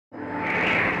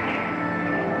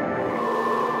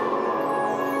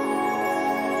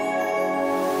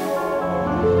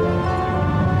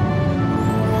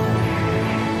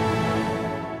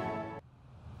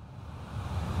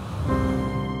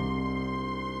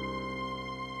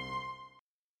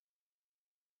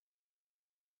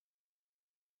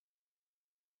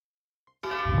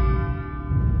November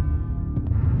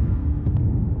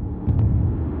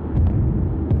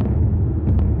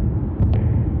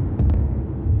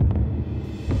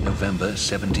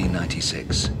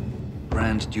 1796.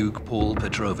 Grand Duke Paul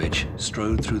Petrovich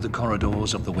strode through the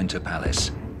corridors of the Winter Palace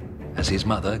as his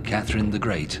mother, Catherine the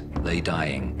Great, lay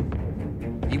dying.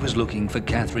 He was looking for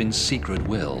Catherine's secret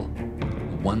will,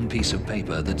 one piece of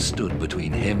paper that stood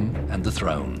between him and the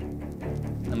throne.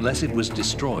 Unless it was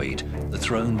destroyed, the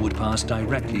throne would pass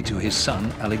directly to his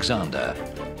son Alexander,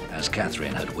 as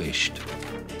Catherine had wished.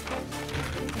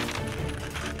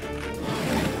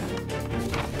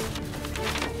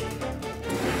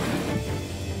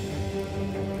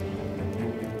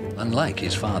 Unlike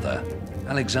his father,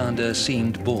 Alexander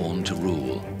seemed born to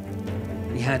rule.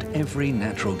 He had every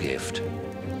natural gift: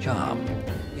 charm,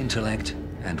 intellect,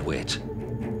 and wit.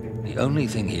 The only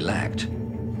thing he lacked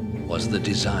was the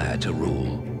desire to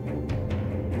rule.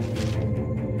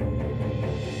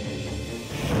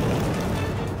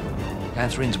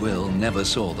 Catherine's will never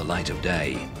saw the light of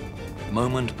day. The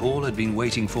moment Paul had been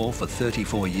waiting for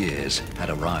 34 years had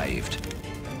arrived.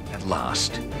 At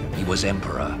last, he was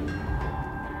emperor.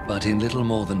 But in little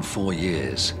more than 4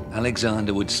 years,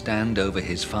 Alexander would stand over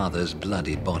his father's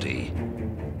bloodied body,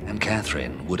 and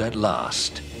Catherine would at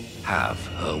last have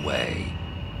her way.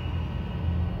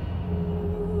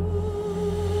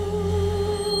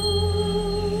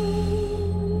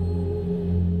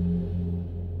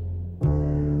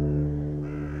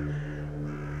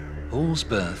 Paul's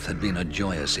birth had been a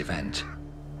joyous event.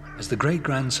 As the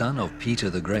great-grandson of Peter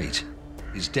the Great,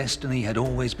 his destiny had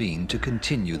always been to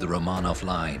continue the Romanov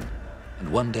line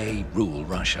and one day rule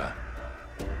Russia.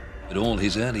 But all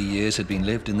his early years had been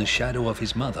lived in the shadow of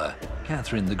his mother,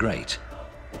 Catherine the Great.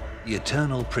 The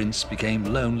eternal prince became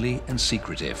lonely and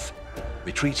secretive,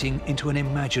 retreating into an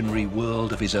imaginary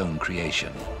world of his own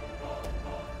creation.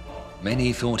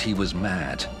 Many thought he was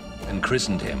mad and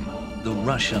christened him the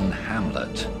Russian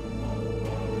Hamlet.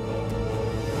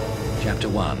 Chapter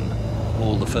 1.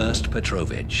 Paul I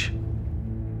Petrovich.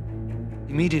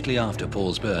 Immediately after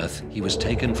Paul's birth, he was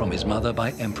taken from his mother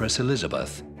by Empress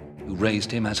Elizabeth, who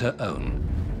raised him as her own.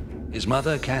 His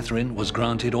mother, Catherine, was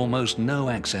granted almost no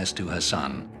access to her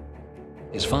son.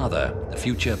 His father, the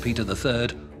future Peter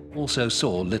III, also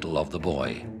saw little of the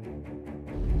boy.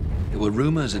 There were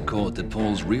rumors at court that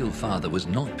Paul's real father was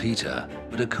not Peter,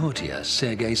 but a courtier,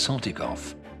 Sergei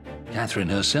Saltykov. Catherine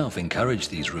herself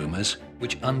encouraged these rumors,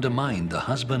 which undermined the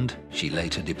husband she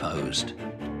later deposed.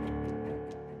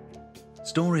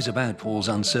 Stories about Paul's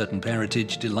uncertain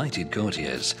parentage delighted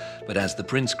courtiers, but as the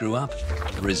prince grew up,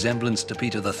 the resemblance to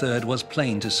Peter III was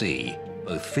plain to see,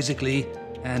 both physically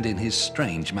and in his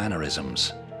strange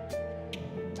mannerisms.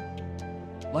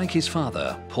 Like his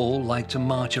father, Paul liked to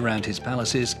march around his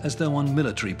palaces as though on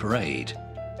military parade.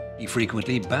 He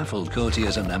frequently baffled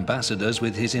courtiers and ambassadors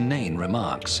with his inane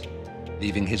remarks,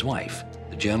 leaving his wife,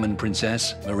 the German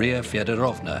princess Maria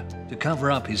Fyodorovna, to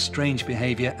cover up his strange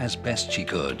behavior as best she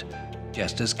could,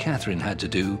 just as Catherine had to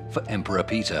do for Emperor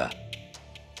Peter.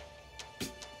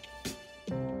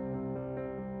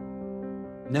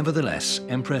 Nevertheless,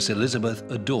 Empress Elizabeth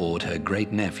adored her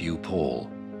great-nephew Paul.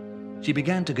 She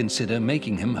began to consider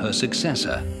making him her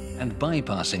successor and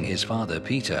bypassing his father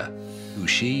Peter, who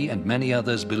she and many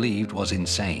others believed was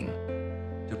insane.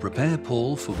 To prepare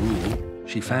Paul for rule,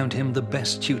 she found him the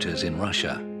best tutors in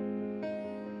Russia.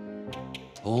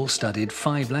 Paul studied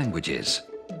 5 languages: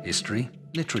 history,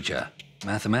 literature,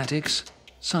 mathematics,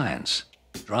 science,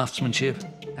 draftsmanship,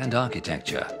 and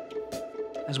architecture,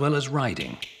 as well as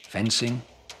riding, fencing,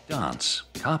 dance,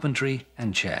 carpentry,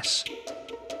 and chess.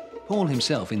 Paul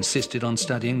himself insisted on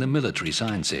studying the military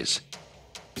sciences.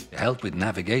 To help with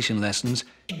navigation lessons,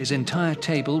 his entire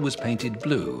table was painted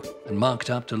blue and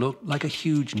marked up to look like a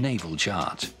huge naval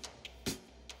chart.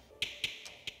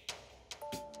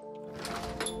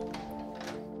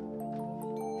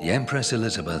 The Empress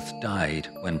Elizabeth died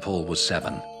when Paul was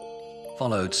 7,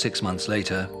 followed 6 months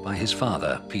later by his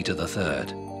father, Peter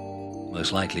III,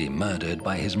 most likely murdered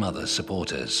by his mother's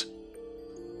supporters.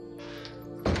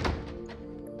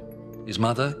 His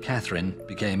mother, Catherine,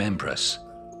 became empress.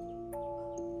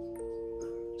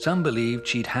 Some believed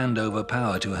she'd hand over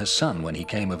power to her son when he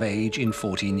came of age in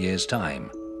 14 years'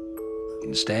 time.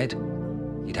 Instead,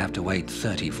 he'd have to wait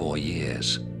 34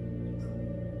 years.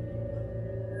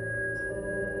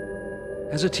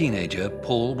 As a teenager,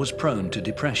 Paul was prone to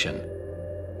depression.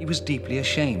 He was deeply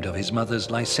ashamed of his mother's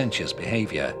licentious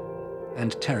behavior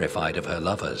and terrified of her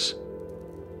lovers.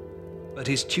 But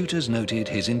his tutors noted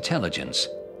his intelligence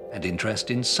and interest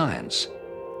in science,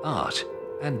 art,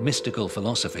 and mystical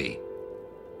philosophy.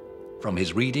 From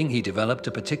his reading, he developed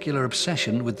a particular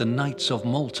obsession with the Knights of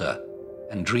Malta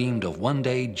and dreamed of one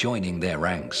day joining their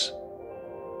ranks.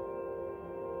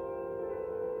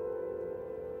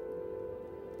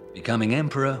 Becoming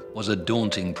emperor was a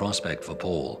daunting prospect for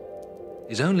Paul.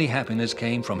 His only happiness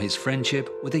came from his friendship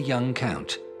with a young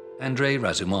count, Andrei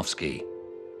Razumovsky.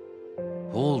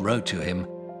 Paul wrote to him,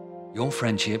 "Your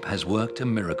friendship has worked a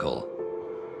miracle.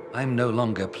 I'm no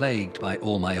longer plagued by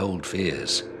all my old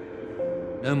fears.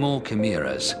 No more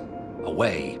chimeras.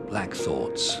 Away, black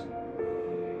thoughts."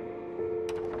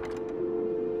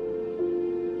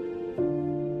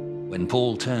 When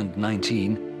Paul turned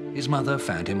 19, his mother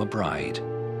found him a bride,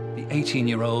 the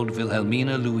 18-year-old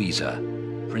Wilhelmina Louisa,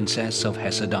 Princess of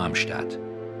Hesse-Darmstadt.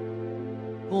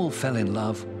 Paul fell in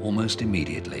love almost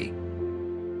immediately.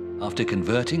 After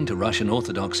converting to Russian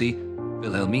Orthodoxy,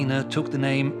 Wilhelmina took the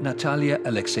name Natalia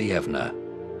Alekseyevna.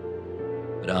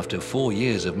 But after 4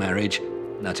 years of marriage,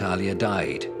 Natalia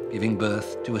died, giving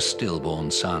birth to a stillborn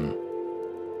son.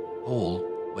 Paul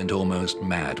went almost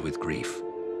mad with grief.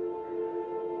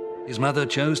 His mother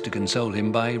chose to console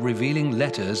him by revealing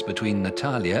letters between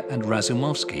Natalia and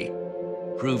Razumovsky,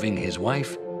 proving his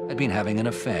wife had been having an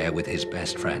affair with his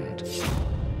best friend.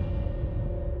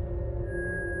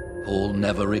 Paul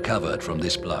never recovered from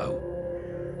this blow.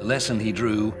 The lesson he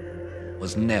drew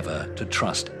was never to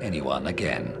trust anyone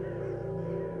again.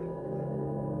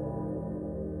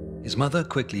 His mother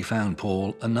quickly found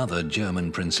Paul another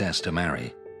German princess to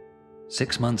marry.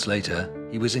 6 months later,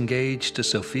 he was engaged to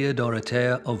Sophia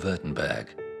Dorothea of Württemberg,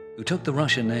 who took the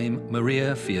Russian name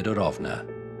Maria Fyodorovna.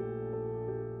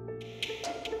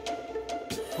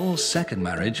 Paul's second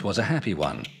marriage was a happy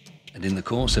one, and in the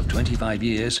course of 25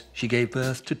 years, she gave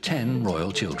birth to 10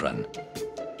 royal children.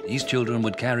 These children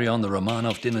would carry on the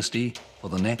Romanov dynasty for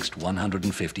the next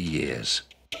 150 years.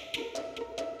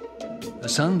 Her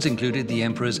sons included the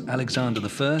emperors Alexander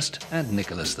I and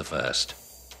Nicholas I.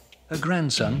 Her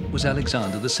grandson was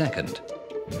Alexander II,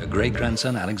 her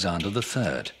great-grandson Alexander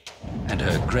III, and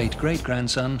her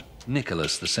great-great-grandson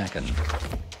Nicholas II.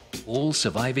 All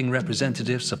surviving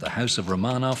representatives of the House of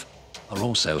Romanov are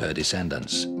also her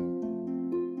descendants.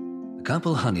 The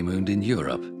couple honeymooned in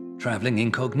Europe, traveling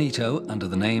incognito under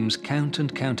the names Count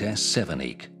and Countess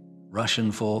Severnik,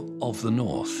 Russian for of the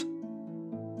North.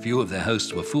 Few of their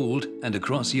hosts were fooled, and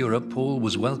across Europe Paul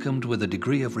was welcomed with a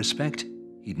degree of respect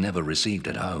he'd never received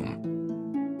at home.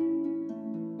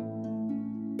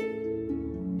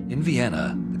 In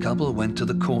Vienna, the couple went to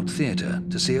the Court Theatre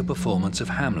to see a performance of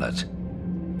Hamlet.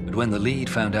 But when the lead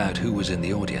found out who was in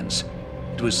the audience,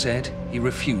 it was said he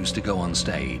refused to go on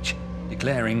stage,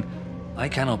 declaring, "I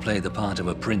cannot play the part of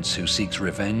a prince who seeks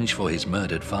revenge for his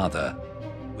murdered father,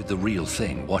 with the real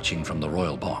thing watching from the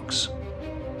royal box."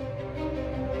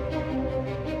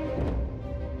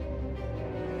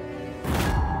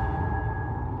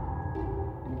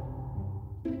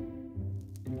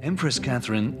 Empress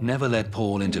Catherine never let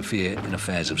Paul interfere in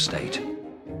affairs of state.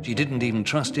 She didn't even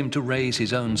trust him to raise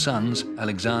his own sons,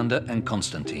 Alexander and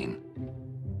Constantine.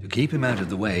 To keep him out of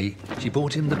the way, she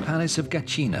bought him the Palace of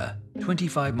Gatchina,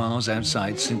 25 miles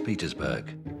outside St.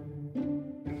 Petersburg.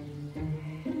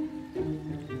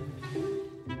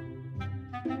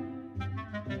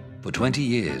 For 20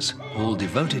 years, Paul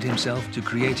devoted himself to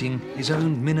creating his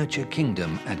own miniature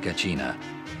kingdom at Gatchina.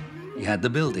 He had the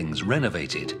buildings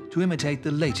renovated to imitate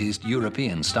the latest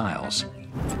European styles,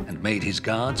 and made his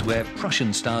guards wear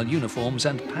Prussian-style uniforms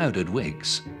and powdered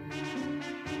wigs.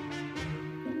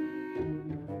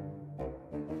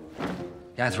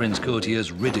 Catherine's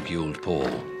courtiers ridiculed Paul.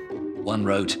 One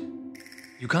wrote,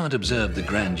 "You can't observe the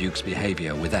Grand Duke's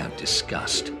behavior without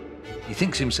disgust. He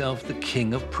thinks himself the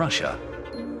King of Prussia.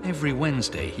 Every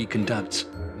Wednesday he conducts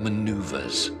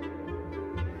maneuvers."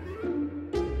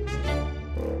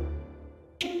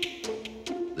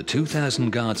 The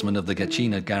 2,000 guardsmen of the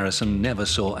Gatchina garrison never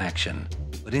saw action,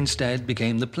 but instead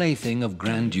became the plaything of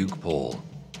Grand Duke Paul.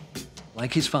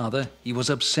 Like his father, he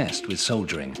was obsessed with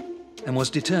soldiering, and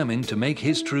was determined to make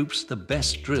his troops the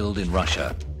best drilled in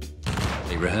Russia.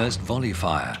 They rehearsed volley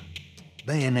fire,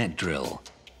 bayonet drill,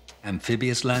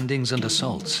 amphibious landings and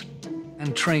assaults,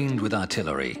 and trained with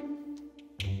artillery.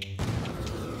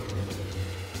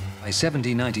 By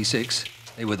 1796,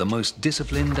 they were the most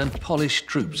disciplined and polished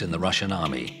troops in the Russian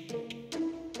army.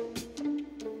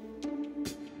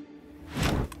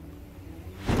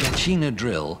 The Gatchina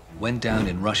drill went down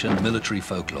in Russian military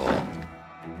folklore.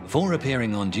 Before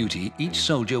appearing on duty, each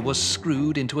soldier was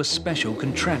screwed into a special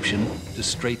contraption to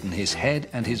straighten his head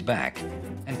and his back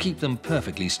and keep them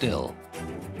perfectly still.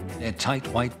 Their tight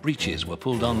white breeches were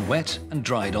pulled on wet and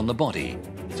dried on the body,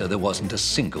 so there wasn't a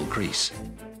single crease.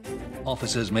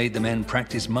 officers made the men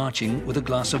practice marching with a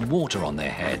glass of water on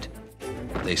their head.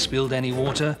 If they spilled any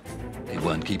water, they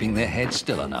weren't keeping their heads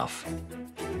still enough.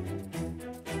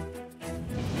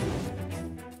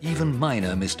 Even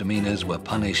minor misdemeanors were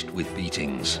punished with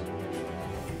beatings.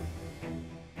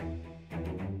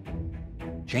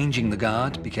 Changing the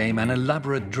guard became an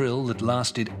elaborate drill that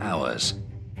lasted hours,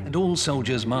 and all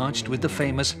soldiers marched with the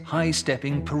famous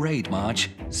high-stepping parade march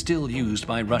still used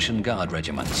by Russian Guard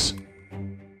regiments.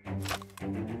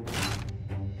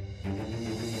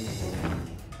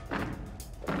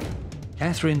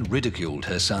 Catherine ridiculed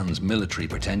her son's military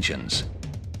pretensions.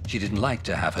 She didn't like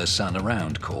to have her son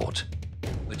around court,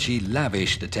 but she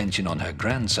lavished attention on her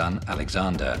grandson,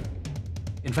 Alexander.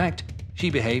 In fact,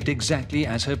 she behaved exactly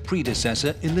as her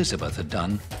predecessor Elizabeth had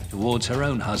done towards her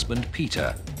own husband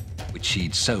Peter, which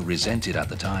she'd so resented at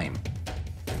the time.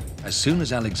 As soon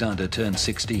as Alexander turned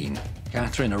 16,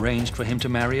 Catherine arranged for him to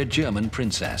marry a German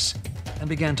princess and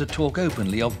began to talk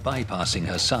openly of bypassing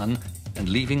her son and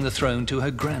leaving the throne to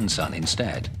her grandson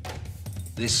instead.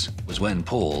 This was when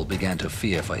Paul began to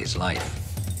fear for his life.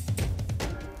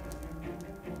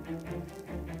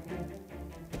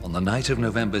 On the night of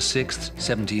November 6,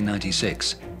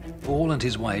 1796, Paul and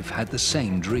his wife had the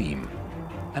same dream.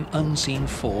 An unseen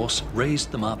force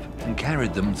raised them up and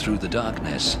carried them through the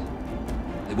darkness.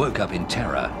 They woke up in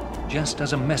terror just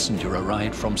as a messenger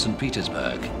arrived from St.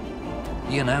 Petersburg.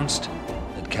 He announced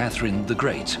that Catherine the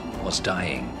Great was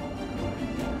dying.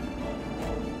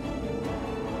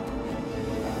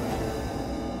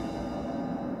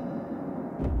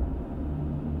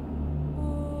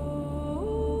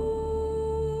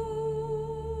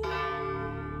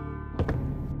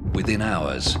 Within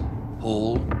hours,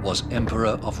 Paul was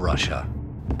Emperor of Russia,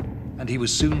 and he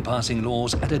was soon passing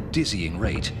laws at a dizzying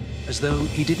rate, as though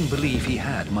he didn't believe he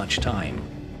had much time.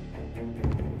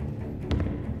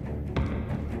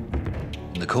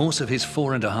 In the course of his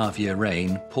 4.5-year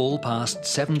reign, Paul passed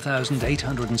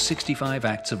 7,865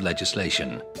 acts of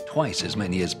legislation, twice as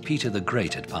many as Peter the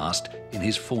Great had passed in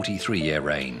his 43-year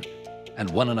reign, and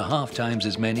 1.5 times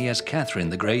as many as Catherine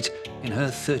the Great in her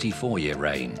 34-year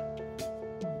reign.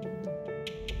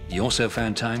 He also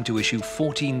found time to issue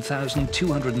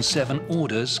 14,207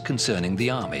 orders concerning the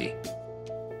army.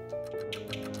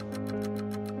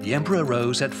 The emperor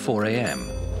rose at 4 a.m.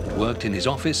 and worked in his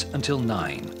office until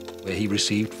 9, where he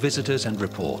received visitors and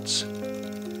reports.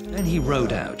 Then he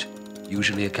rode out,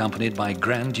 usually accompanied by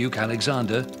Grand Duke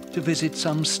Alexander, to visit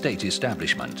some state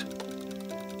establishment.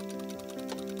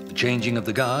 The changing of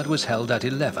the guard was held at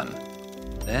 11.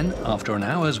 Then, after an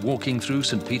hour's walking through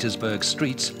St. Petersburg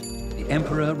streets, the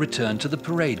emperor returned to the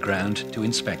parade ground to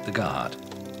inspect the guard.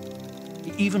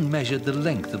 He even measured the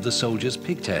length of the soldiers'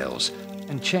 pigtails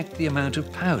and checked the amount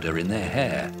of powder in their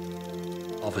hair.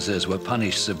 Officers were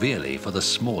punished severely for the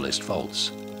smallest faults.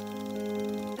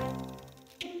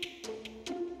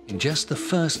 In just the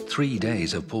first 3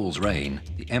 days of Paul's reign,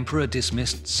 the emperor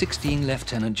dismissed 16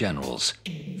 lieutenant generals,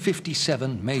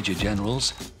 57 major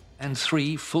generals, and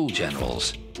 3 full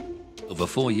generals. Over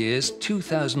 4 years,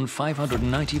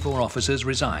 2,594 officers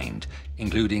resigned,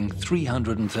 including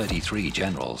 333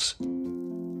 generals.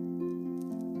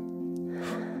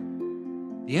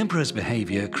 The emperor's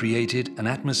behavior created an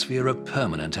atmosphere of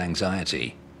permanent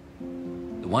anxiety.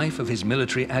 The wife of his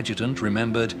military adjutant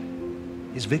remembered,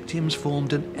 his victims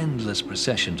formed an endless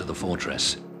procession to the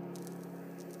fortress.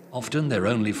 Often their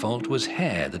only fault was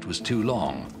hair that was too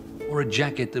long, or a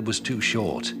jacket that was too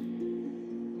short.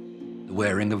 The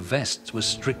wearing of vests was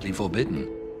strictly forbidden.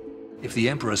 If the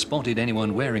emperor spotted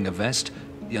anyone wearing a vest,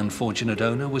 the unfortunate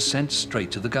owner was sent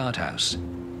straight to the guardhouse.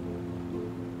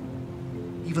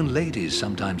 Even ladies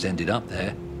sometimes ended up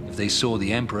there if they saw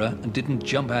the emperor and didn't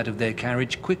jump out of their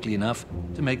carriage quickly enough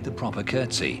to make the proper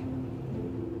curtsy.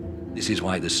 This is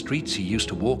why the streets he used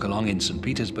to walk along in St.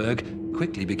 Petersburg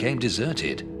quickly became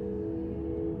deserted.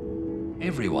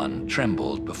 Everyone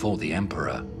trembled before the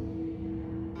emperor.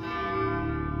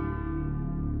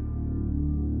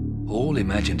 Paul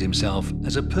imagined himself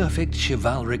as a perfect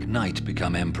chivalric knight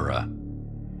become emperor,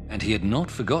 and he had not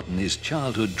forgotten his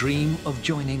childhood dream of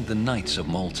joining the Knights of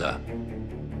Malta.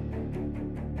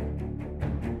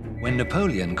 When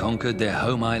Napoleon conquered their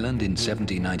home island in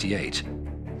 1798,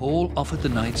 Paul offered the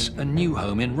Knights a new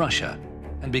home in Russia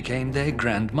and became their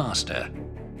Grand Master,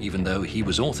 even though he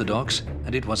was Orthodox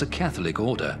and it was a Catholic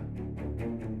order.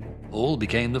 Paul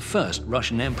became the first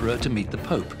Russian emperor to meet the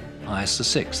Pope, Pius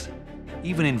VI,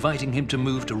 even inviting him to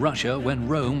move to Russia when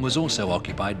Rome was also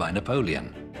occupied by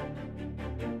Napoleon.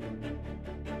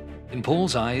 In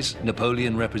Paul's eyes,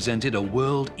 Napoleon represented a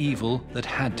world evil that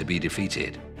had to be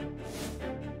defeated.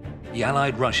 he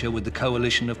allied Russia with the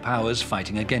coalition of powers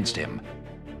fighting against him,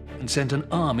 and sent an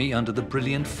army under the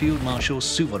brilliant Field Marshal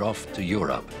Suvorov to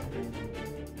Europe.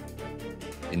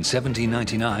 In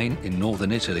 1799, in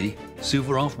northern Italy,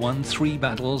 Suvorov won 3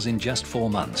 battles in just 4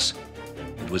 months,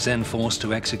 and was then forced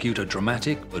to execute a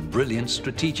dramatic but brilliant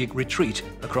strategic retreat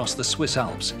across the Swiss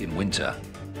Alps in winter.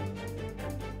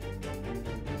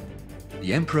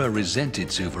 The emperor resented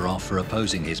Suvorov for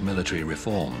opposing his military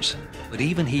reforms, but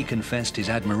even he confessed his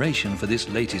admiration for this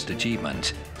latest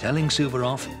achievement, telling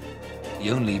Suvorov,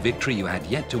 "The only victory you had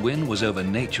yet to win was over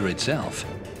nature itself.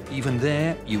 Even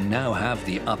there, you now have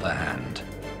the upper hand."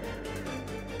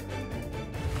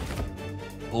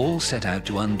 Paul set out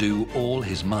to undo all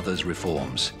his mother's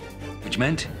reforms, which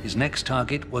meant his next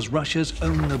target was Russia's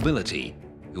own nobility,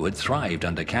 who had thrived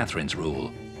under Catherine's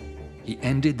rule. He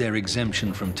ended their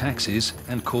exemption from taxes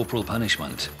and corporal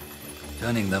punishment,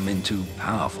 turning them into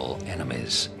powerful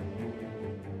enemies.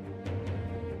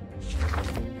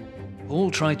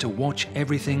 Paul tried to watch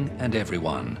everything and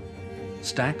everyone.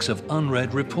 Stacks of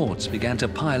unread reports began to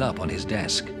pile up on his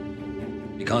desk.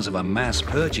 Because of a mass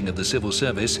purging of the civil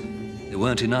service, there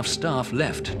weren't enough staff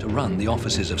left to run the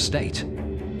offices of state.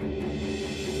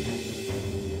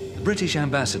 The British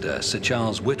ambassador, Sir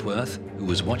Charles Whitworth, who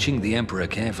was watching the emperor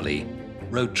carefully,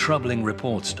 wrote troubling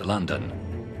reports to London.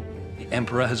 The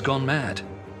emperor has gone mad.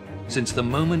 Since the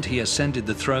moment he ascended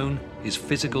the throne, his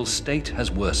physical state has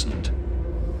worsened.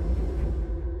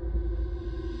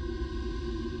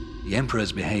 The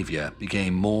emperor's behavior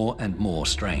became more and more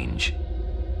strange.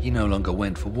 He no longer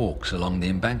went for walks along the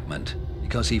embankment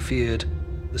because he feared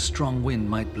the strong wind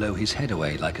might blow his head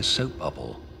away like a soap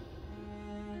bubble.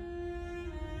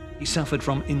 He suffered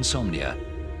from insomnia,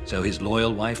 so his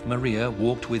loyal wife Maria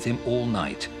walked with him all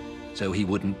night, so he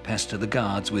wouldn't pester the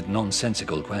guards with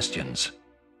nonsensical questions.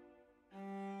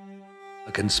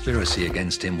 A conspiracy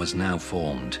against him was now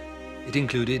formed. It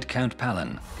included Count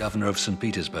Palin, governor of St.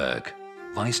 Petersburg,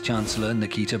 Vice-Chancellor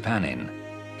Nikita Panin,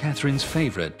 Catherine's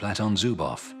favorite Platon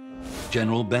Zubov,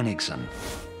 General Bennigsen,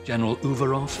 General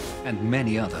Uvarov, and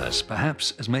many others,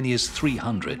 perhaps as many as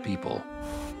 300 people.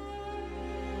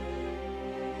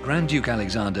 Grand Duke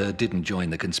Alexander didn't join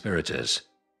the conspirators,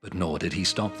 but nor did he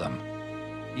stop them.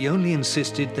 He only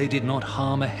insisted they did not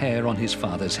harm a hair on his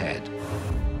father's head.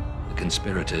 The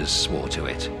conspirators swore to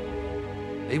it.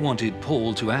 They wanted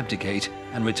Paul to abdicate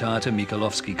and retire to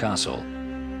Mikhailovsky Castle,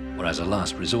 or as a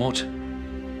last resort,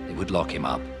 they would lock him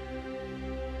up.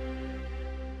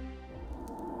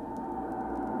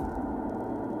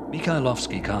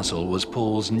 Mikhailovsky Castle was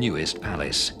Paul's newest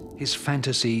palace, his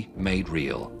fantasy made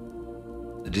real.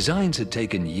 The designs had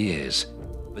taken years,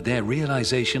 but their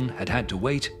realization had had to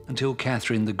wait until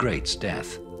Catherine the Great's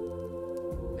death.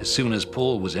 As soon as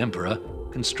Paul was emperor,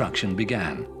 construction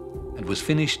began, and was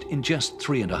finished in just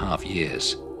 3.5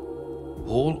 years.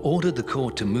 Paul ordered the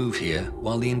court to move here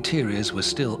while the interiors were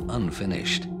still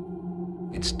unfinished.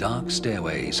 Its dark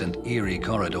stairways and eerie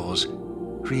corridors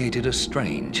created a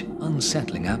strange,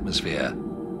 unsettling atmosphere,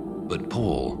 but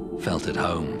Paul felt at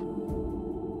home.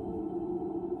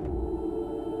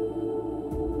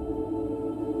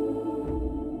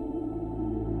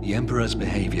 The emperor's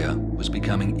behavior was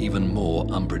becoming even more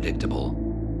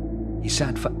unpredictable. He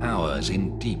sat for hours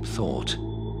in deep thought.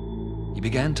 He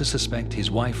began to suspect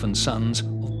his wife and sons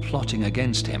of plotting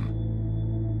against him.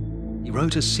 He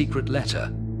wrote a secret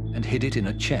letter and hid it in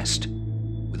a chest,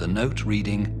 with a note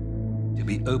reading, "To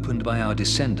be opened by our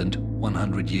descendant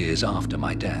 100 years after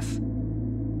my death."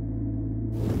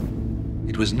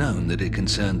 It was known that it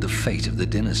concerned the fate of the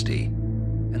dynasty,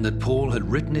 and that Paul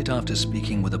had written it after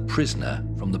speaking with a prisoner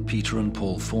from the Peter and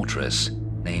Paul fortress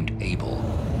named Abel.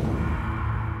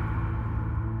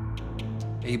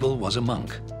 Abel was a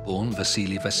monk, born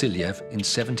Vasily Vasilyev in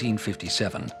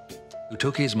 1757, who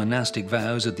took his monastic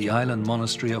vows at the island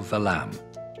monastery of Valam.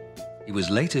 He was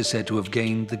later said to have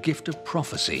gained the gift of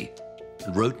prophecy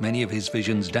and wrote many of his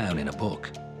visions down in a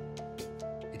book.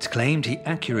 It's claimed he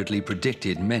accurately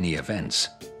predicted many events,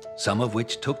 some of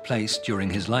which took place during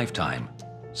his lifetime,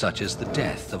 such as the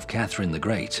death of Catherine the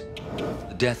Great,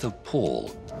 the death of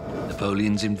Paul,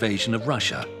 Napoleon's invasion of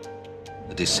Russia,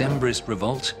 the Decembrist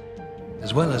revolt,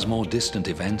 as well as more distant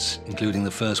events including the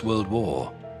First World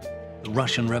War, the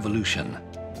Russian Revolution,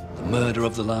 the murder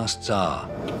of the last Tsar,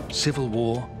 civil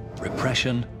war,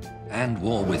 repression, and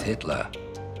war with Hitler.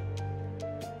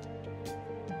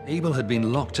 Abel had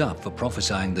been locked up for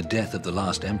prophesying the death of the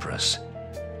last empress,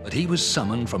 but he was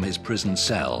summoned from his prison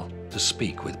cell to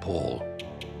speak with Paul.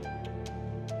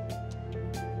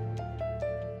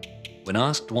 When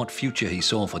asked what future he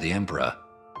saw for the emperor,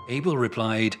 Abel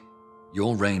replied,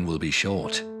 "Your reign will be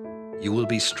short. You will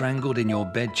be strangled in your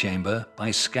bedchamber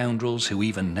by scoundrels who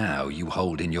even now you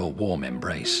hold in your warm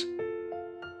embrace.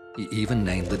 He even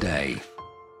named the day,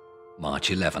 March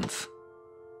 11th.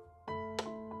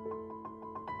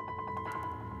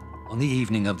 On the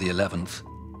evening of the 11th,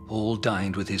 Paul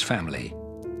dined with his family.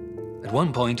 At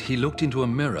one point, he looked into a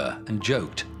mirror and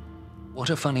joked, "What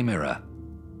a funny mirror.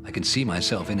 I can see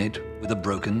myself in it with a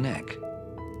broken neck."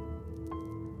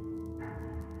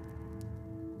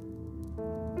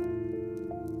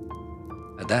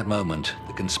 At that moment,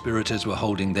 the conspirators were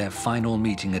holding their final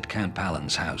meeting at Count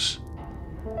Palan's house.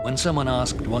 When someone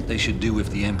asked what they should do if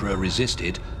the emperor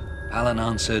resisted, Palan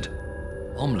answered,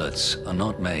 "Omelets are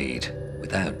not made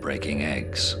without breaking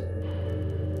eggs."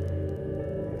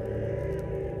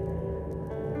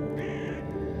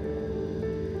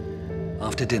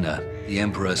 After dinner, the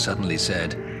emperor suddenly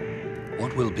said,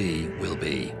 "What will be,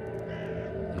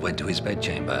 and went to his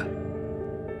bedchamber.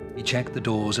 He checked the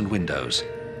doors and windows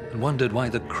and wondered why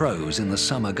the crows in the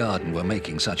summer garden were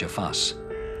making such a fuss.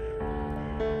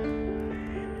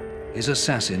 His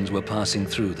assassins were passing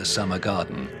through the summer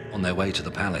garden on their way to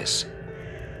the palace.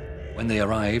 When they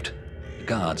arrived, the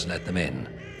guards let them in.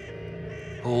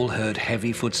 Paul heard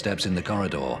heavy footsteps in the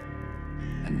corridor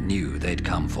and knew they'd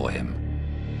come for him.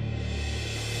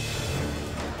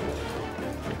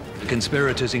 The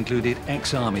conspirators included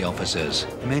ex-army officers,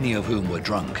 many of whom were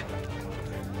drunk.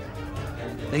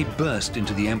 They burst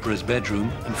into the emperor's bedroom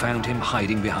and found him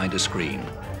hiding behind a screen.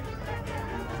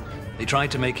 They tried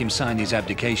to make him sign his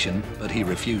abdication, but he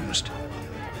refused.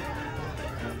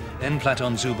 Then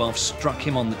Platon Zubov struck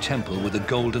him on the temple with a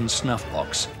golden snuff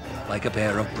box, like a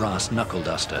pair of brass knuckle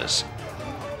dusters.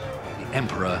 The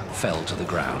emperor fell to the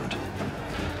ground.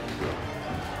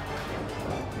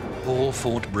 Paul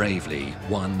fought bravely,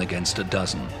 1 against a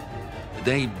dozen.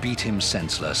 They beat him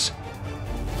senseless,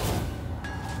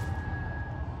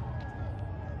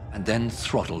 and then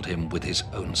throttled him with his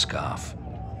own scarf.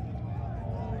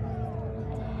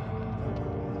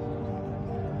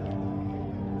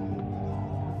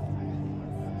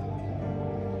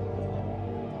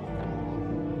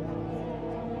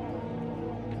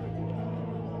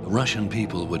 The Russian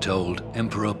people were told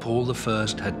Emperor Paul I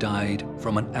had died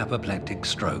from an apoplectic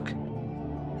stroke.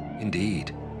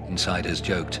 Indeed, insiders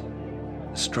joked,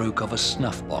 the stroke of a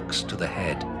snuff box to the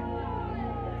head.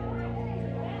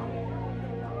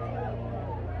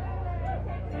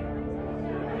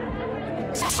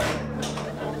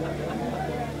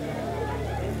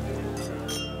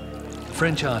 The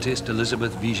French artist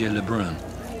Elisabeth Vigée-Lebrun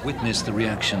witnessed the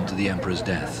reaction to the emperor's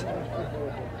death.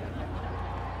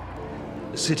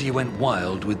 The city went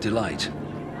wild with delight.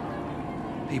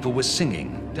 People were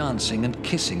singing, dancing, and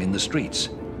kissing in the streets.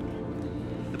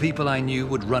 The people I knew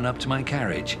would run up to my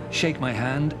carriage, shake my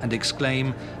hand, and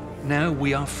exclaim, "Now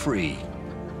we are free."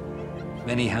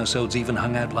 Many households even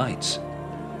hung out lights.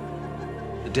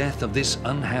 The death of this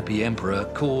unhappy emperor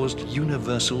caused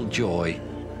universal joy.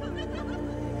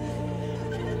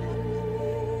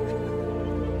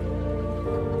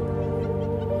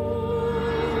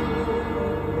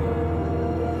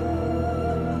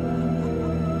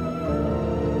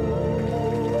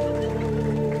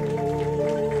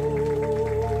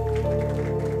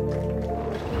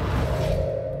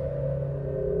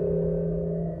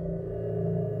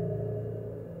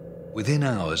 Within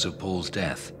hours of Paul's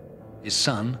death, his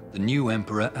son, the new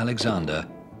Emperor Alexander,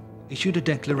 issued a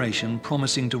declaration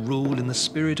promising to rule in the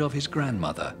spirit of his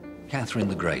grandmother, Catherine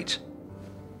the Great.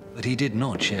 But he did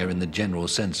not share in the general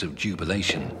sense of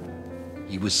jubilation.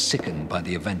 He was sickened by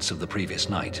the events of the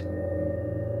previous night.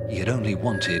 He had only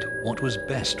wanted what was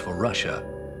best for Russia,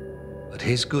 but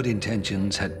his good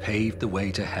intentions had paved the way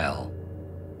to hell,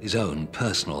 his own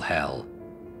personal hell,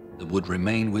 that would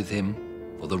remain with him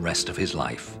for the rest of his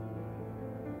life.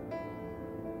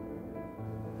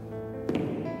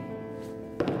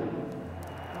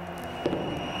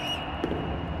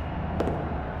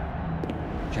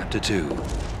 Chapter 2.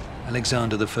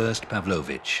 Alexander I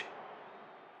Pavlovich.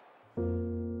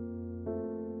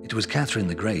 It was Catherine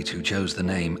the Great who chose the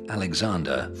name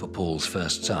Alexander for Paul's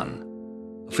first son.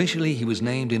 Officially, he was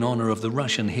named in honor of the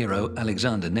Russian hero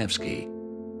Alexander Nevsky.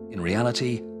 In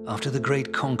reality, after the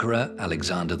great conqueror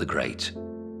Alexander the Great.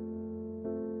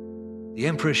 The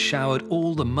Empress showered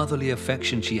all the motherly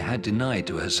affection she had denied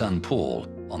to her son Paul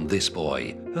on this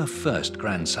boy, her first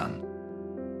grandson.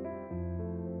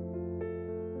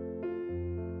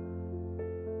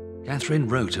 Catherine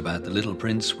wrote about the little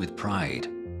prince with pride.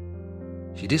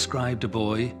 She described a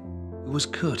boy who was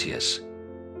courteous,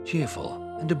 cheerful,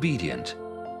 and obedient,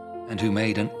 and who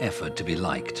made an effort to be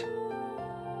liked.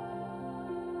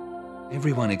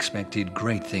 Everyone expected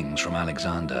great things from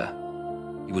Alexander,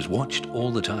 He was watched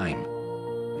all the time.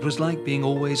 It was like being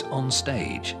always on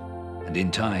stage, and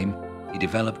in time, he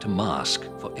developed a mask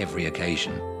for every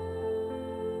occasion.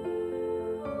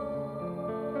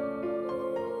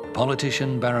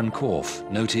 Politician Baron Korff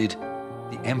noted,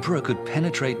 "The emperor could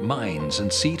penetrate minds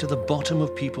and see to the bottom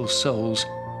of people's souls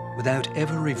without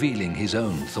ever revealing his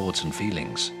own thoughts and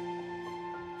feelings."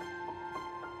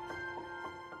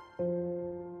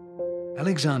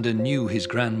 Alexander knew his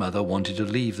grandmother wanted to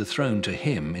leave the throne to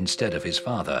him instead of his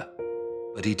father,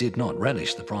 but he did not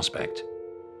relish the prospect.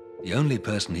 The only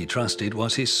person he trusted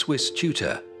was his Swiss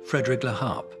tutor, Frederick Le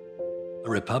Harpe. A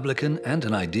Republican and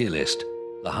an idealist,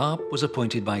 Le Harpe was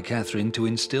appointed by Catherine to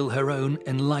instill her own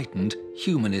enlightened,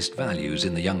 humanist values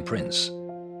in the young prince.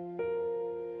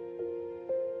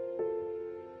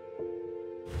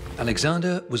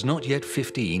 Alexander was not yet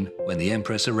 15 when the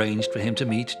Empress arranged for him to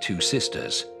meet two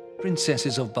sisters,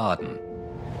 Princesses of Baden,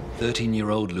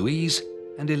 13-year-old Louise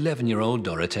and 11-year-old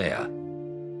Dorothea.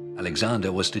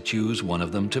 Alexander was to choose one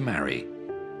of them to marry.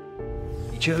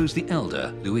 He chose the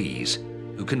elder, Louise,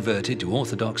 who converted to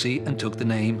Orthodoxy and took the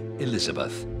name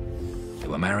Elizabeth. They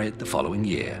were married the following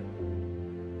year.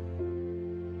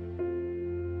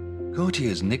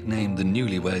 Courtiers nicknamed the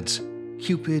newlyweds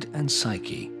Cupid and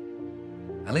Psyche.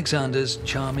 Alexander's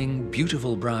charming,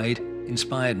 beautiful bride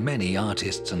inspired many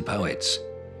artists and poets.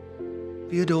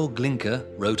 Fyodor Glinka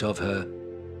wrote of her,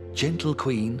 "Gentle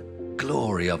queen,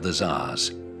 glory of the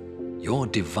Tsars, your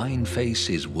divine face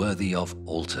is worthy of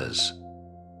altars."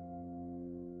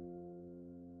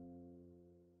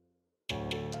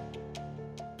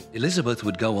 Elizabeth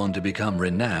would go on to become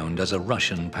renowned as a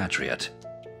Russian patriot.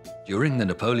 During the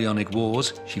Napoleonic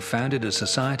Wars, she founded a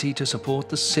society to support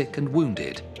the sick and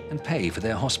wounded and pay for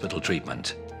their hospital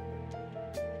treatment.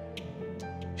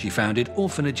 She founded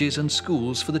orphanages and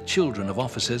schools for the children of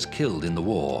officers killed in the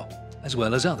war, as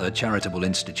well as other charitable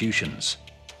institutions.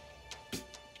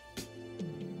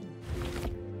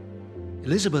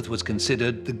 Elizabeth was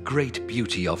considered the great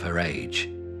beauty of her age.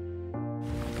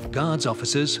 Guards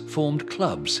officers formed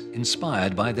clubs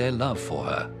inspired by their love for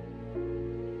her.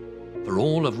 For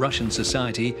all of Russian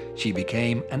society, she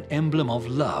became an emblem of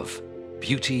love,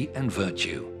 beauty, and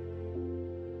virtue.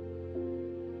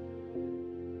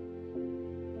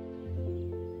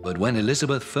 But when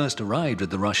Elizabeth first arrived at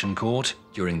the Russian court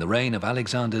during the reign of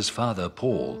Alexander's father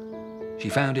Paul, she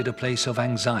found it a place of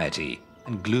anxiety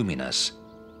and gloominess.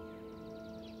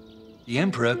 The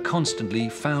emperor constantly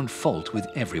found fault with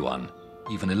everyone,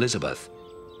 even Elizabeth.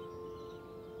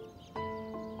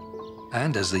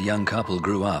 And as the young couple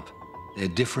grew up, their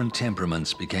different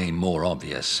temperaments became more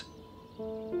obvious.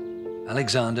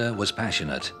 Alexander was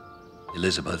passionate,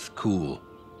 Elizabeth cool.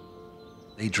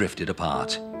 They drifted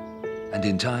apart, and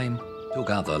in time took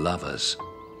other lovers.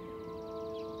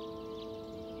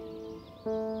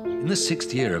 In the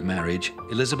 6th year of marriage,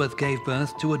 Elizabeth gave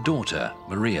birth to a daughter,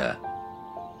 Maria,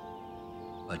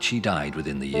 but she died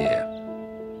within the year.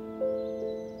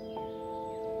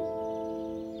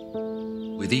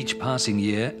 With each passing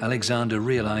year, Alexander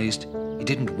realized he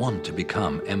didn't want to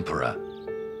become emperor.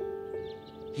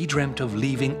 He dreamt of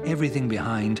leaving everything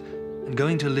behind and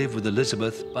going to live with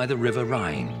Elizabeth by the River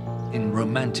Rhine, in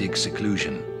romantic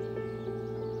seclusion.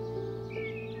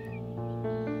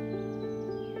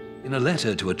 In a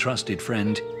letter to a trusted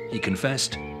friend, he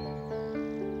confessed,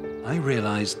 "I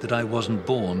realized that I wasn't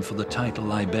born for the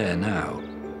title I bear now,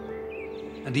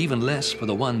 and even less for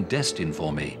the one destined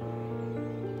for me.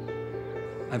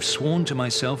 I've sworn to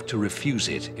myself to refuse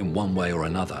it in one way or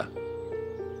another."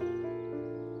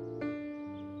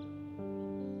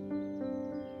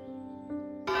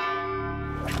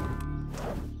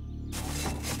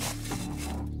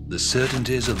 The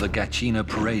certainties of the Gatchina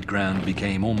parade ground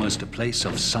became almost a place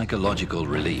of psychological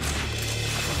relief.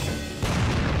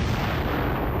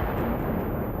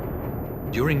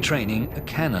 During training, a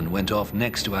cannon went off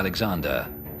next to Alexander,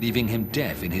 leaving him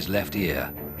deaf in his left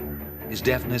ear. His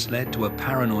deafness led to a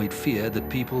paranoid fear that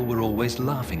people were always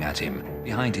laughing at him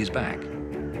behind his back.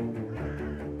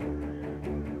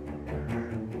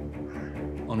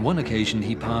 On one occasion,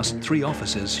 he passed 3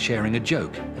 officers sharing a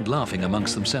joke and laughing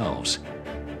amongst themselves.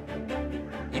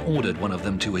 He ordered one of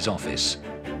them to his office.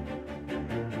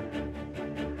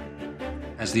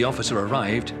 As the officer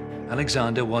arrived,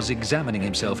 Alexander was examining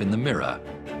himself in the mirror.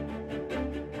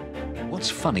 "What's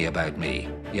funny about me?"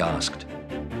 he asked.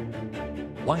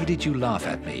 "Why did you laugh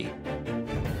at me?"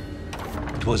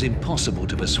 It was impossible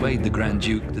to persuade the Grand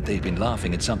Duke that they'd been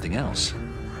laughing at something else.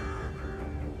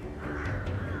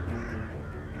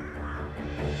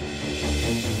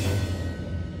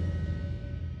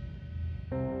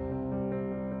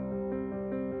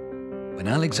 When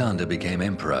Alexander became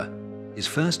emperor, His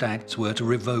first acts were to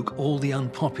revoke all the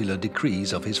unpopular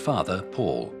decrees of his father,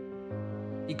 Paul.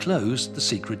 He closed the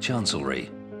secret chancellery,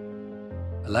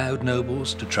 allowed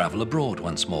nobles to travel abroad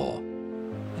once more,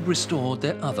 and restored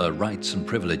their other rights and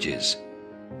privileges.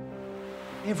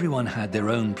 Everyone had their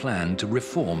own plan to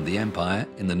reform the empire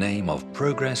in the name of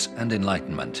progress and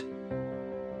enlightenment.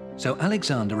 So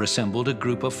Alexander assembled a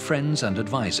group of friends and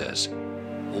advisors,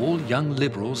 all young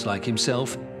liberals like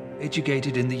himself,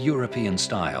 educated in the European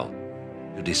style,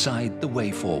 to decide the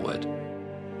way forward.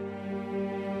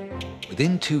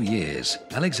 Within 2 years,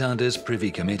 Alexander's Privy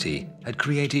Committee had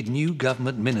created new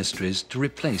government ministries to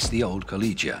replace the old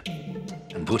collegia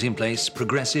and put in place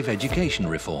progressive education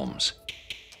reforms.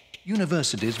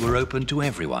 Universities were open to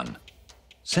everyone,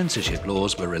 censorship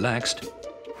laws were relaxed,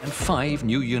 and 5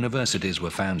 new universities were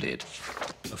founded.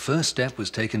 A first step was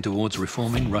taken towards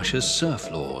reforming Russia's serf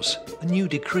laws. A new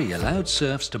decree allowed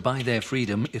serfs to buy their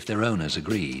freedom if their owners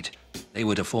agreed. They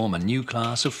were to form a new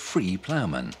class of free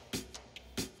ploughmen.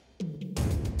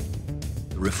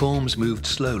 The reforms moved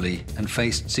slowly and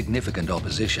faced significant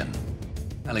opposition.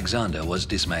 Alexander was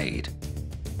dismayed.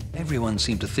 Everyone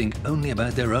seemed to think only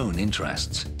about their own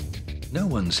interests. No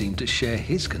one seemed to share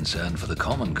his concern for the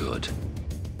common good.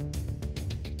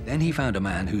 Then he found a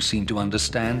man who seemed to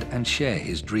understand and share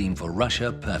his dream for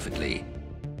Russia perfectly.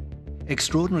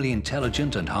 Extraordinarily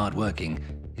intelligent and hard-working,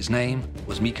 his name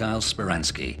was Mikhail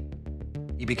Speransky.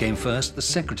 He became first the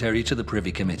secretary to the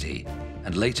Privy Committee,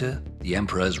 and later the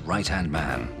emperor's right-hand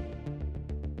man.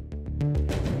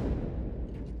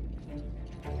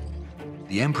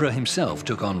 The emperor himself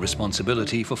took on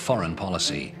responsibility for foreign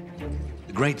policy.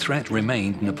 The great threat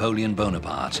remained Napoleon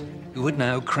Bonaparte, who had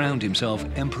now crowned himself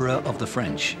Emperor of the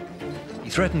French. He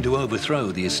threatened to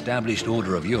overthrow the established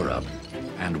order of Europe,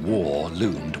 and war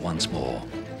loomed once more.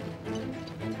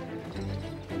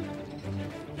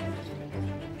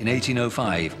 In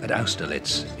 1805, at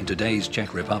Austerlitz, in today's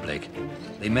Czech Republic,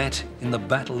 they met in the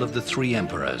Battle of the Three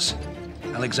Emperors,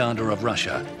 Alexander of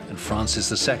Russia and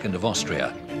Francis II of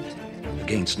Austria,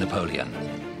 against Napoleon.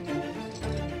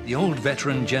 The old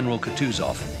veteran General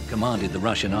Kutuzov commanded the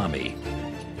Russian army,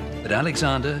 but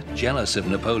Alexander, jealous of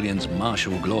Napoleon's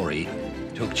martial glory,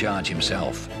 took charge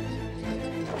himself.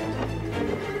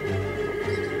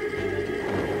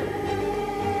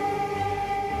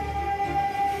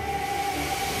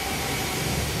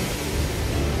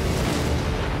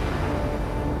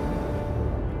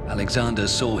 Alexander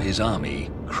saw his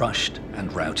army crushed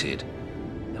and routed,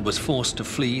 and was forced to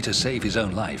flee to save his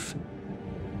own life.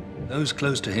 Those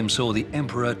close to him saw the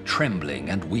emperor trembling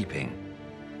and weeping.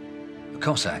 A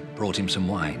Cossack brought him some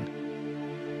wine.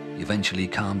 He eventually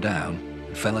calmed down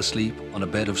and fell asleep on a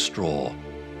bed of straw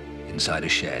inside a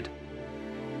shed.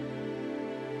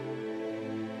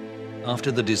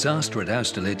 After the disaster at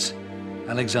Austerlitz,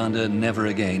 Alexander never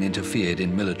again interfered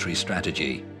in military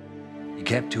strategy. He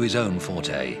kept to his own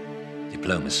forte,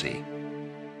 diplomacy.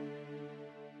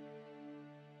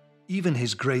 Even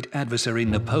his great adversary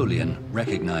Napoleon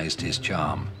recognized his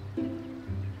charm.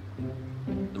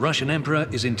 The Russian emperor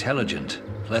is intelligent,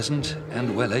 pleasant,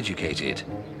 and well-educated,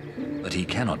 but he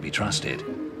cannot be trusted.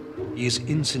 He is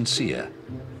insincere.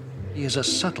 He is a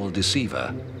subtle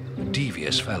deceiver, a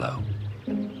devious fellow.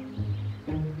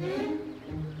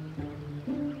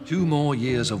 2 more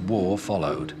years of war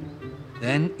followed.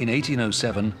 Then, in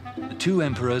 1807, the 2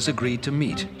 emperors agreed to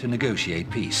meet to negotiate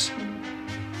peace.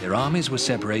 Their armies were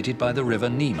separated by the river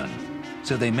Niemen,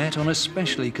 so they met on a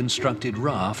specially constructed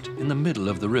raft in the middle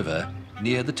of the river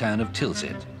near the town of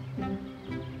Tilsit.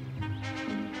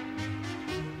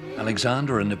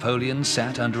 Alexander and Napoleon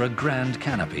sat under a grand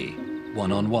canopy,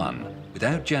 one-on-one,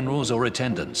 without generals or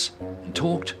attendants, and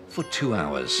talked for 2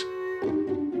 hours.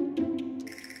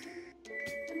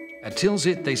 At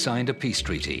Tilsit, they signed a peace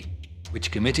treaty,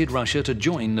 which committed Russia to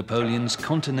join Napoleon's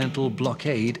continental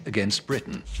blockade against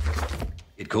Britain.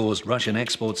 It caused Russian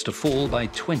exports to fall by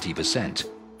 20%,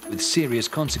 with serious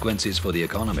consequences for the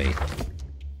economy.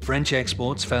 French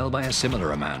exports fell by a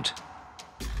similar amount.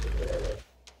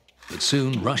 But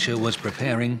soon Russia was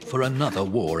preparing for another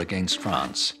war against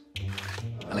France.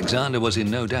 Alexander was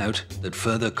in no doubt that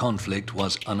further conflict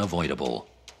was unavoidable.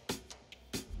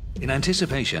 In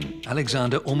anticipation,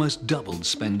 Alexander almost doubled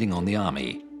spending on the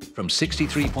army, from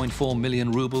 63.4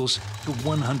 million rubles to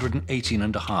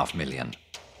 118.5 million.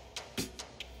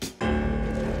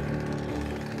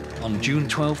 On June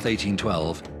 12,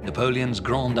 1812, Napoleon's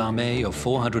Grande Armée of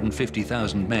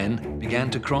 450,000 men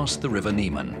began to cross the river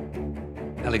Niemen.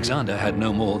 Alexander had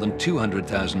no more than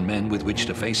 200,000 men with which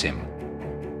to face him.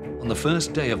 On the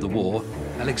first day of the war,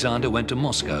 Alexander went to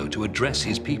Moscow to address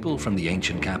his people from the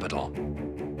ancient capital.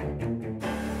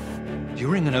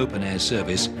 During an open-air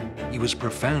service, he was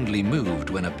profoundly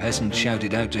moved when a peasant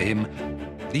shouted out to him,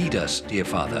 "Lead us, dear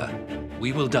father.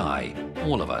 We will die,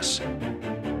 all of us,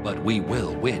 but we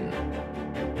will win."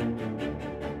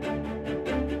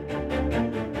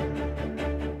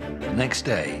 The next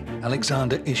day,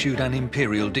 Alexander issued an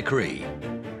imperial decree,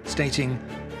 stating,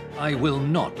 "I will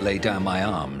not lay down my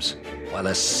arms while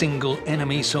a single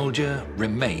enemy soldier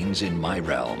remains in my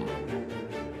realm."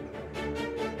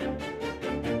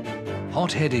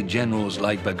 Hot-headed generals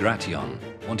like Bagration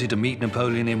wanted to meet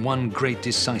Napoleon in one great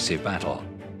decisive battle.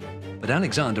 But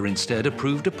Alexander instead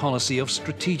approved a policy of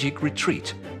strategic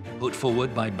retreat put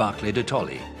forward by Barclay de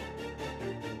Tolly.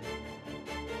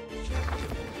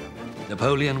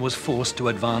 Napoleon was forced to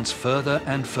advance further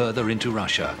and further into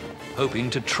Russia, hoping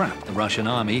to trap the Russian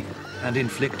army and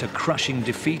inflict a crushing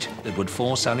defeat that would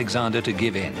force Alexander to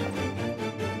give in.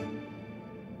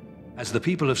 As the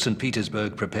people of St.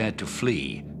 Petersburg prepared to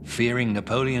flee, fearing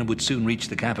Napoleon would soon reach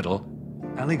the capital,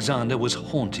 Alexander was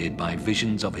haunted by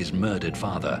visions of his murdered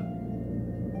father.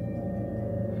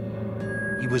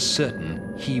 He was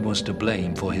certain he was to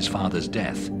blame for his father's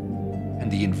death, and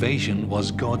the invasion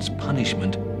was God's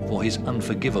punishment for his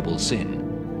unforgivable sin.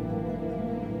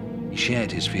 He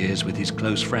shared his fears with his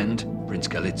close friend, Prince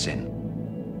Golitsyn.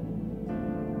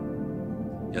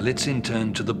 Golitsyn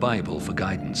turned to the Bible for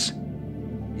guidance.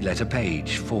 He let a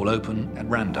page fall open at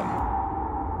random.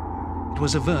 It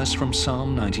was a verse from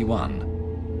Psalm 91.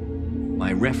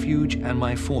 "My refuge and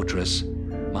my fortress,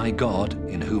 my God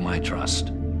in whom I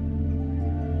trust."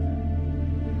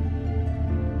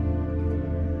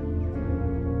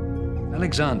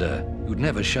 Alexander, who'd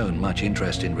never shown much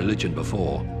interest in religion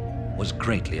before, was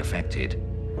greatly affected.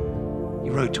 He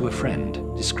wrote to a friend,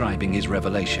 describing his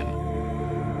revelation.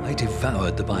 "I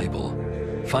devoured the Bible,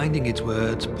 finding its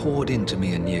words poured into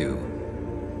me anew,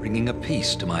 bringing a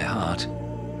peace to my heart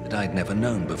that I'd never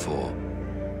known before."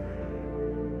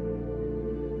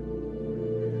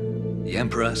 The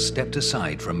emperor stepped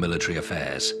aside from military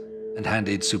affairs and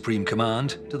handed supreme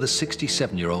command to the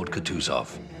 67-year-old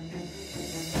Kutuzov.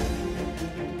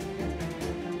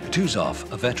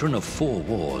 Kutuzov, a veteran of 4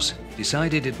 wars,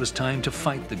 decided it was time to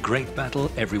fight the great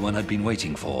battle everyone had been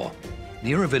waiting for,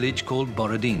 near a village called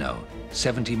Borodino,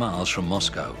 70 miles from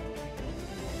Moscow.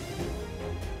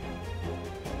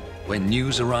 When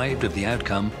news arrived of the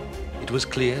outcome, it was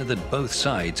clear that both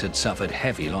sides had suffered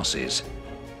heavy losses,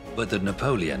 but that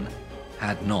Napoleon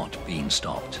had not been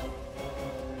stopped.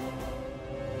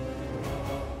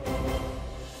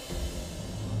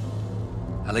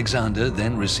 Alexander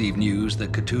then received news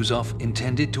that Kutuzov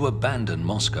intended to abandon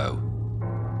Moscow.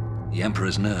 The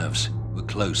emperor's nerves were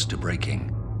close to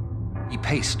breaking. He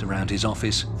paced around his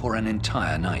office for an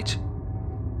entire night.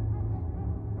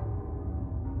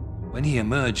 When he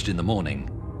emerged in the morning,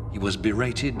 he was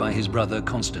berated by his brother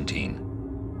Constantine,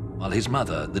 while his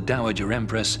mother, the Dowager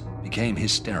Empress, became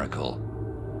hysterical.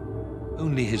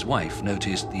 Only his wife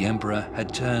noticed the emperor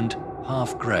had turned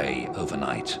half grey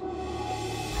overnight.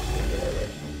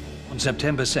 On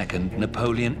September 2nd,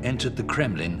 Napoleon entered the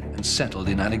Kremlin and settled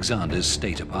in Alexander's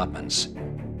state apartments.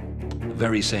 The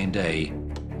very same day,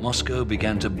 Moscow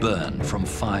began to burn from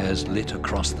fires lit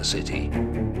across the city.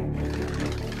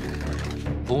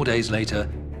 4 days later,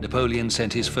 Napoleon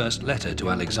sent his first letter to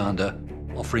Alexander,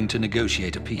 offering to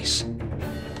negotiate a peace.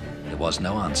 There was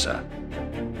no answer.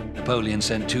 Napoleon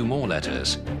sent 2 more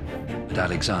letters, but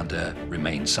Alexander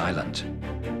remained silent.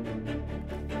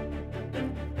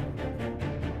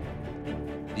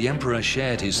 The emperor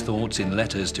shared his thoughts in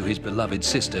letters to his beloved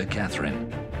sister,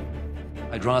 Catherine.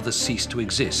 "I'd rather cease to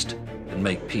exist than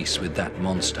make peace with that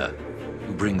monster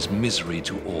who brings misery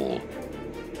to all.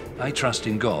 I trust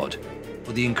in God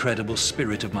for the incredible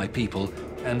spirit of my people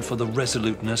and for the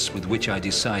resoluteness with which I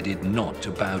decided not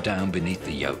to bow down beneath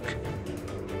the yoke."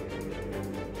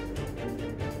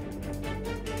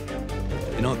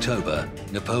 In October,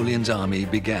 Napoleon's army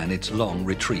began its long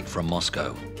retreat from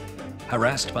Moscow.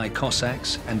 Harassed by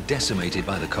Cossacks and decimated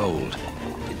by the cold,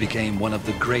 it became one of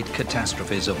the great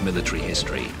catastrophes of military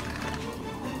history.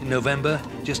 In November,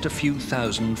 just a few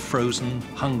thousand frozen,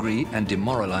 hungry, and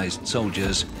demoralized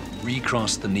soldiers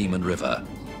recrossed the Niemen River,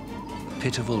 the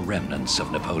pitiful remnants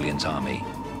of Napoleon's army.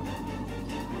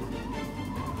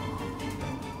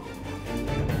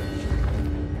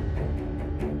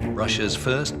 Russia's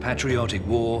first patriotic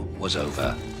war was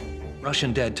over.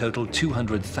 Russian dead totaled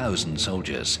 200,000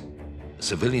 soldiers. The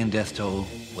civilian death toll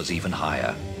was even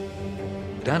higher.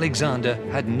 But Alexander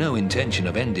had no intention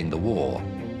of ending the war.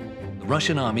 The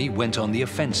Russian army went on the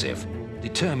offensive,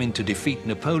 determined to defeat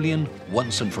Napoleon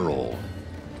once and for all.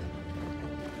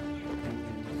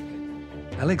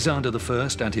 Alexander I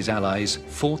and his allies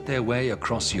fought their way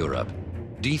across Europe,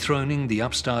 dethroning the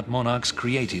upstart monarchs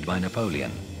created by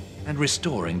Napoleon and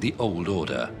restoring the old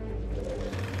order.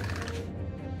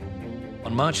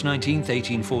 On March 19,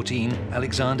 1814,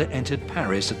 Alexander entered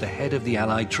Paris at the head of the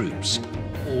Allied troops.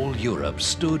 All Europe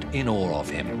stood in awe of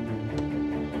him.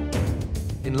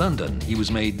 In London, he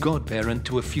was made godparent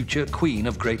to a future Queen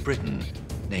of Great Britain,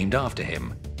 named after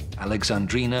him,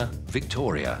 Alexandrina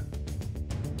Victoria.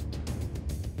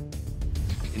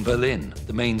 In Berlin,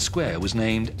 the main square was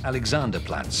named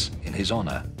Alexanderplatz in his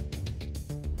honor.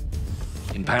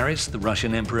 In Paris, the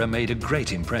Russian emperor made a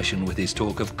great impression with his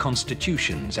talk of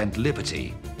constitutions and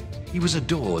liberty. He was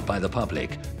adored by the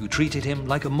public, who treated him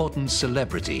like a modern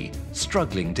celebrity,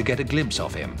 struggling to get a glimpse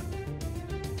of him.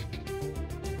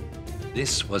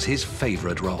 This was his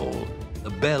favorite role, the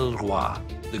bel roi,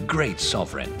 the great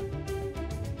sovereign.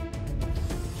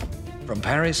 From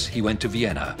Paris, he went to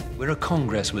Vienna, where a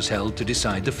congress was held to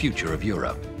decide the future of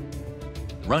Europe.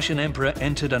 The Russian emperor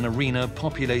entered an arena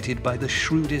populated by the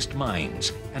shrewdest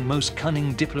minds and most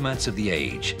cunning diplomats of the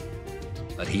age.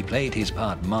 But he played his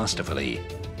part masterfully,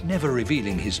 never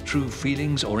revealing his true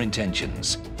feelings or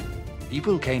intentions.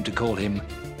 People came to call him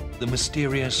the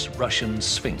mysterious Russian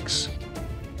Sphinx.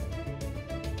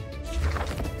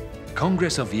 The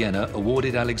Congress of Vienna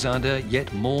awarded Alexander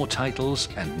yet more titles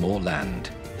and more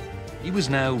land. He was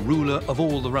now ruler of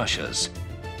all the Russias,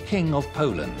 King of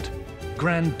Poland,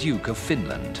 Grand Duke of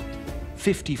Finland,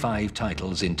 55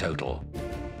 titles in total.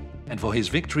 And for his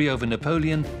victory over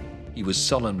Napoleon, he was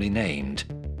solemnly named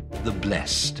the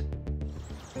Blessed.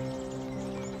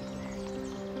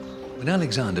 When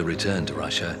Alexander returned to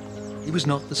Russia, he was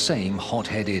not the same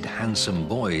hot-headed, handsome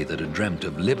boy that had dreamt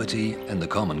of liberty and the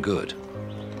common good.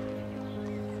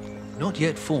 Not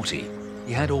yet 40,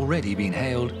 he had already been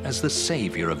hailed as the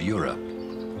savior of Europe.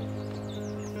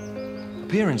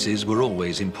 Appearances were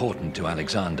always important to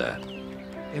Alexander.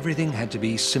 Everything had to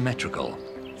be symmetrical,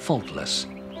 faultless,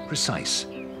 precise.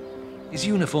 His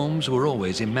uniforms were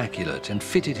always immaculate and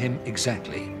fitted him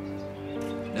exactly.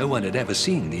 No one had ever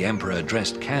seen the emperor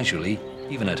dressed casually,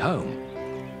 even at home.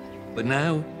 But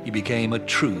now he became a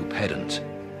true pedant.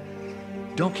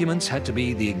 Documents had to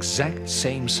be the exact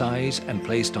same size and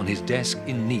placed on his desk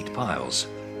in neat piles.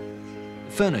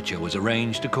 The furniture was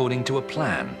arranged according to a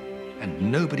plan, and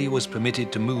nobody was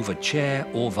permitted to move a chair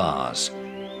or vase.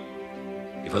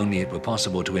 If only it were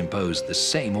possible to impose the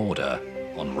same order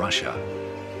on Russia.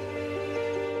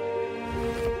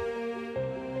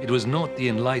 It was not the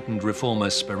enlightened reformer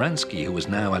Speransky who was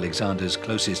now Alexander's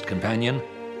closest companion,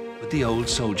 but the old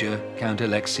soldier Count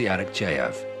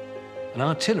Alekseyevna, an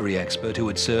artillery expert who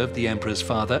had served the emperor's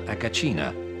father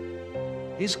Ekaterinburg.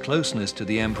 His closeness to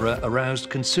the emperor aroused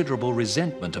considerable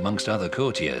resentment amongst other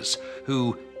courtiers,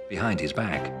 who, behind his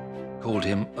back, called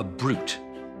him a brute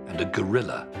and a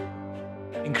guerrilla.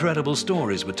 Incredible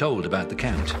stories were told about the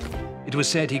Count. It was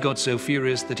said he got so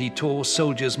furious that he tore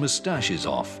soldiers' moustaches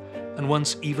off, and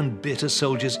once even bit a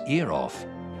soldier's ear off.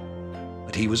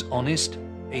 But he was honest,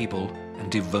 able, and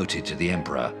devoted to the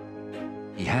emperor.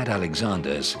 He had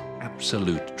Alexander's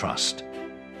absolute trust.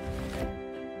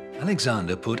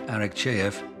 Alexander put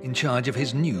Arakcheyev in charge of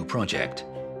his new project,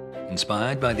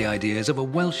 inspired by the ideas of a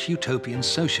Welsh utopian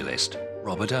socialist,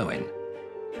 Robert Owen.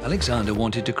 Alexander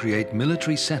wanted to create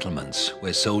military settlements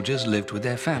where soldiers lived with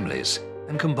their families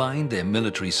and combined their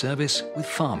military service with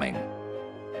farming.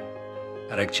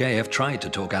 Arakcheyev tried to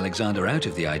talk Alexander out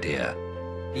of the idea.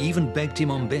 He even begged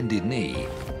him on bended knee,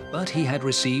 but he had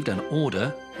received an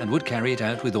order and would carry it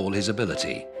out with all his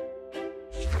ability.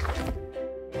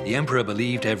 The emperor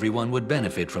believed everyone would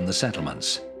benefit from the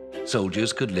settlements.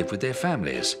 Soldiers could live with their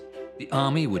families. The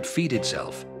army would feed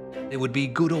itself. There would be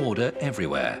good order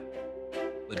everywhere.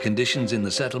 But conditions in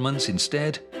the settlements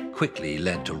instead quickly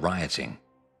led to rioting.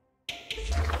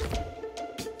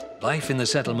 Life in the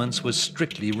settlements was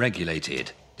strictly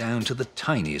regulated, down to the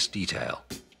tiniest detail.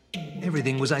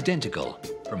 Everything was identical,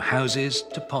 from houses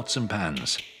to pots and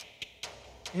pans.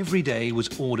 Every day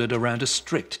was ordered around a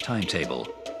strict timetable.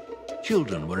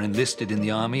 Children were enlisted in the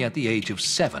army at the age of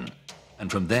 7,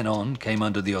 and from then on came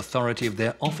under the authority of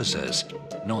their officers,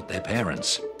 not their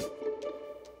parents.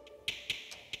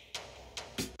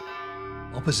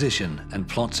 Opposition and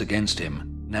plots against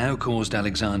him now caused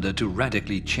Alexander to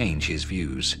radically change his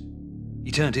views. He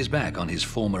turned his back on his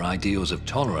former ideals of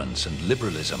tolerance and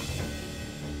liberalism.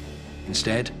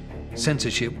 Instead,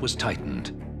 censorship was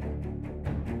tightened.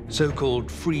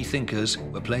 So-called free thinkers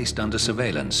were placed under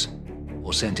surveillance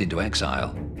or sent into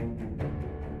exile.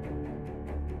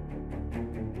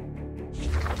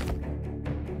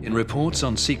 In reports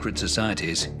on secret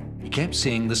societies, he kept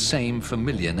seeing the same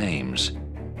familiar names: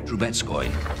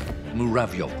 Trubetskoy,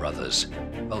 Muravyov brothers,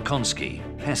 Volkonsky,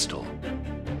 Pestel.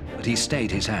 But he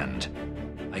stayed his hand.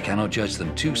 "I cannot judge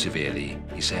them too severely,"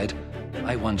 he said.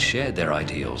 "I once shared their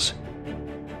ideals."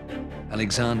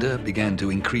 Alexander began to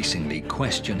increasingly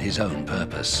question his own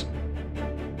purpose.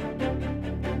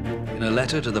 In a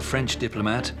letter to the French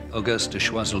diplomat Auguste de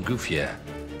Choiseul-Gouffier,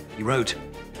 he wrote,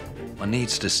 "One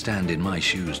needs to stand in my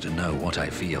shoes to know what I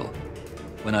feel.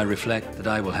 When I reflect that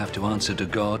I will have to answer to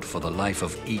God for the life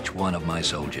of each one of my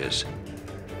soldiers.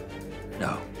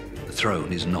 No, the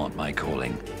throne is not my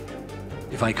calling.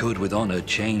 If I could with honor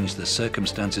change the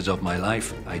circumstances of my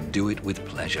life, I'd do it with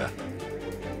pleasure.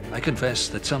 I confess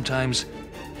that sometimes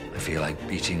I feel like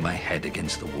beating my head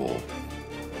against the wall."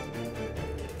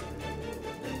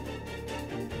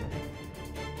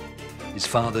 His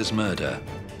father's murder,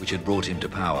 which had brought him to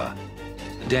power,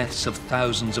 the deaths of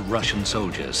thousands of Russian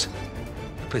soldiers,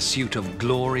 the pursuit of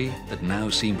glory that now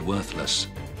seemed worthless.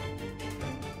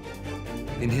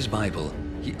 In his Bible,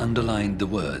 he underlined the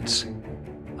words,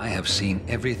 "I have seen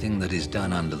everything that is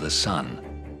done under the sun,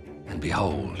 and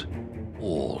behold,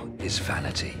 all is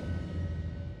vanity."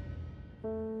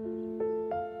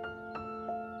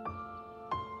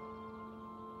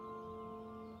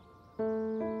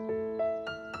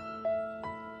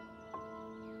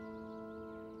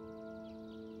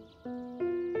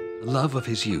 The love of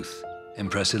his youth,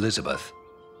 Empress Elizabeth,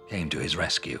 came to his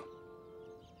rescue.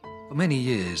 For many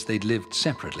years they'd lived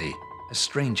separately, as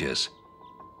strangers,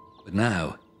 but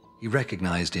now he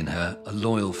recognized in her a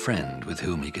loyal friend with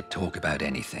whom he could talk about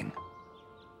anything.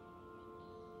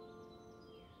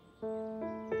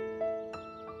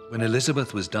 When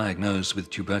Elizabeth was diagnosed with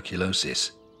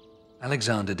tuberculosis,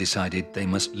 Alexander decided they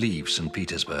must leave St.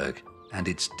 Petersburg and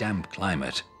its damp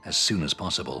climate as soon as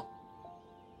possible.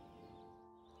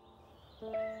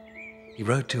 He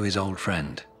wrote to his old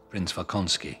friend, Prince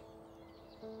Volkonsky,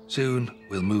 "Soon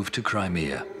we'll move to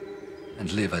Crimea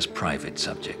and live as private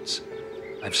subjects.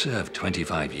 I've served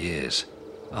 25 years.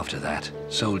 After that,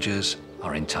 soldiers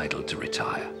are entitled to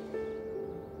retire."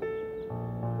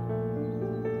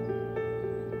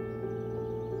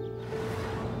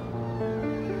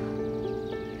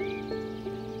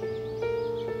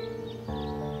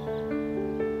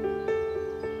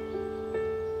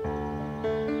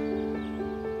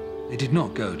 They did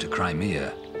not go to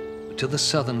Crimea, but to the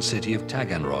southern city of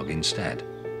Taganrog instead.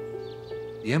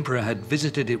 The emperor had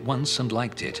visited it once and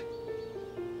liked it.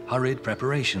 Hurried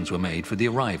preparations were made for the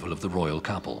arrival of the royal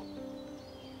couple.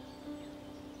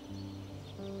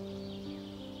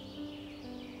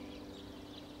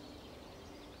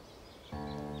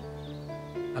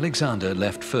 Alexander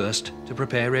left first to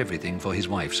prepare everything for his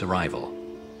wife's arrival.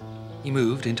 He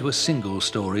moved into a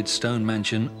single-storied stone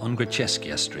mansion on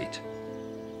Gracheskia Street.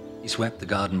 He swept the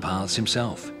garden paths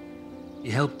himself. He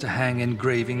helped to hang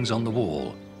engravings on the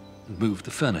wall and moved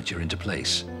the furniture into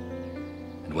place.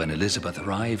 And when Elizabeth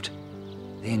arrived,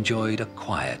 they enjoyed a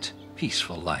quiet,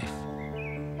 peaceful life.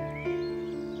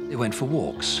 They went for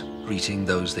walks, greeting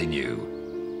those they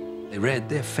knew. They read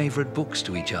their favorite books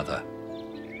to each other.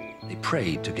 They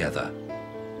prayed together.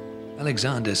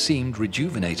 Alexander seemed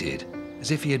rejuvenated, as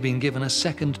if he had been given a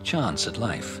second chance at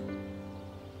life.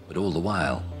 But all the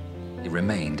while, he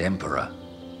remained emperor.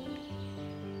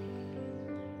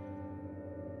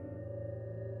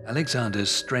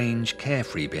 Alexander's strange,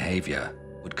 carefree behavior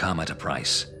would come at a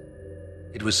price.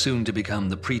 It was soon to become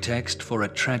the pretext for a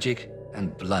tragic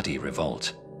and bloody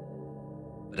revolt.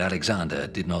 But Alexander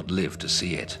did not live to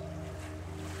see it.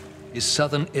 His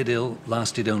southern idyll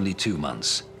lasted only 2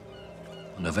 months.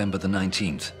 On November the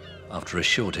 19th, after a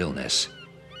short illness,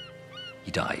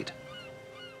 he died.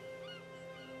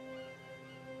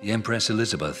 The Empress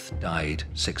Elizabeth died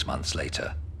 6 months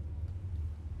later.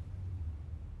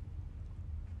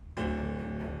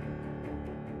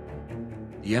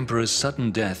 The emperor's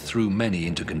sudden death threw many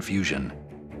into confusion.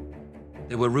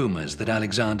 There were rumors that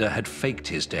Alexander had faked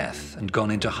his death and gone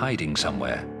into hiding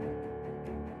somewhere.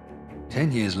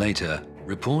 10 years later,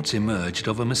 reports emerged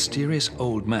of a mysterious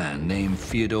old man named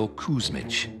Fyodor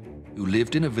Kuzmich, who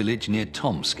lived in a village near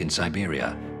Tomsk in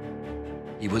Siberia.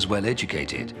 He was well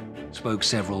educated, spoke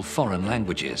several foreign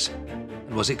languages,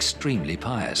 and was extremely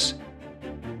pious.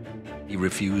 He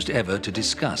refused ever to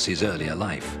discuss his earlier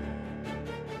life.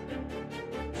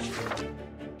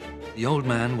 The old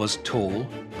man was tall,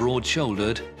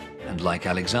 broad-shouldered, and like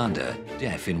Alexander,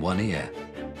 deaf in one ear.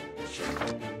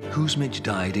 Kuzmich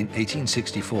died in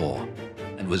 1864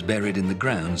 and was buried in the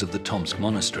grounds of the Tomsk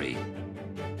monastery.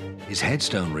 His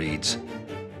headstone reads,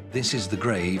 "This is the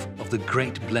grave of the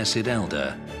great blessed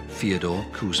elder, Fyodor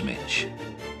Kuzmich."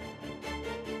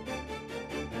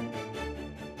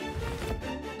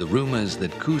 The rumors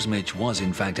that Kuzmich was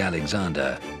in fact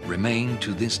Alexander remain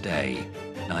to this day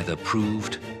neither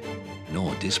proved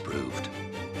nor disproved.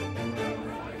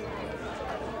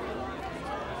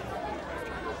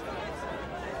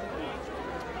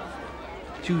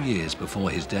 Two years before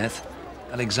his death,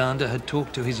 Alexander had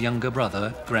talked to his younger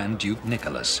brother, Grand Duke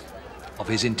Nicholas, of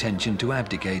his intention to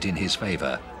abdicate in his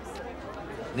favor.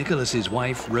 Nicholas's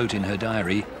wife wrote in her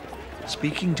diary,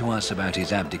 speaking to us about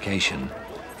his abdication,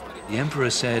 the emperor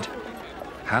said,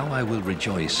 "How I will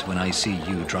rejoice when I see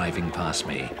you driving past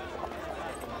me.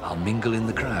 I'll mingle in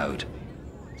the crowd,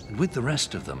 and with the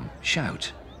rest of them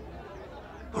shout,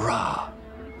 'Hurrah!'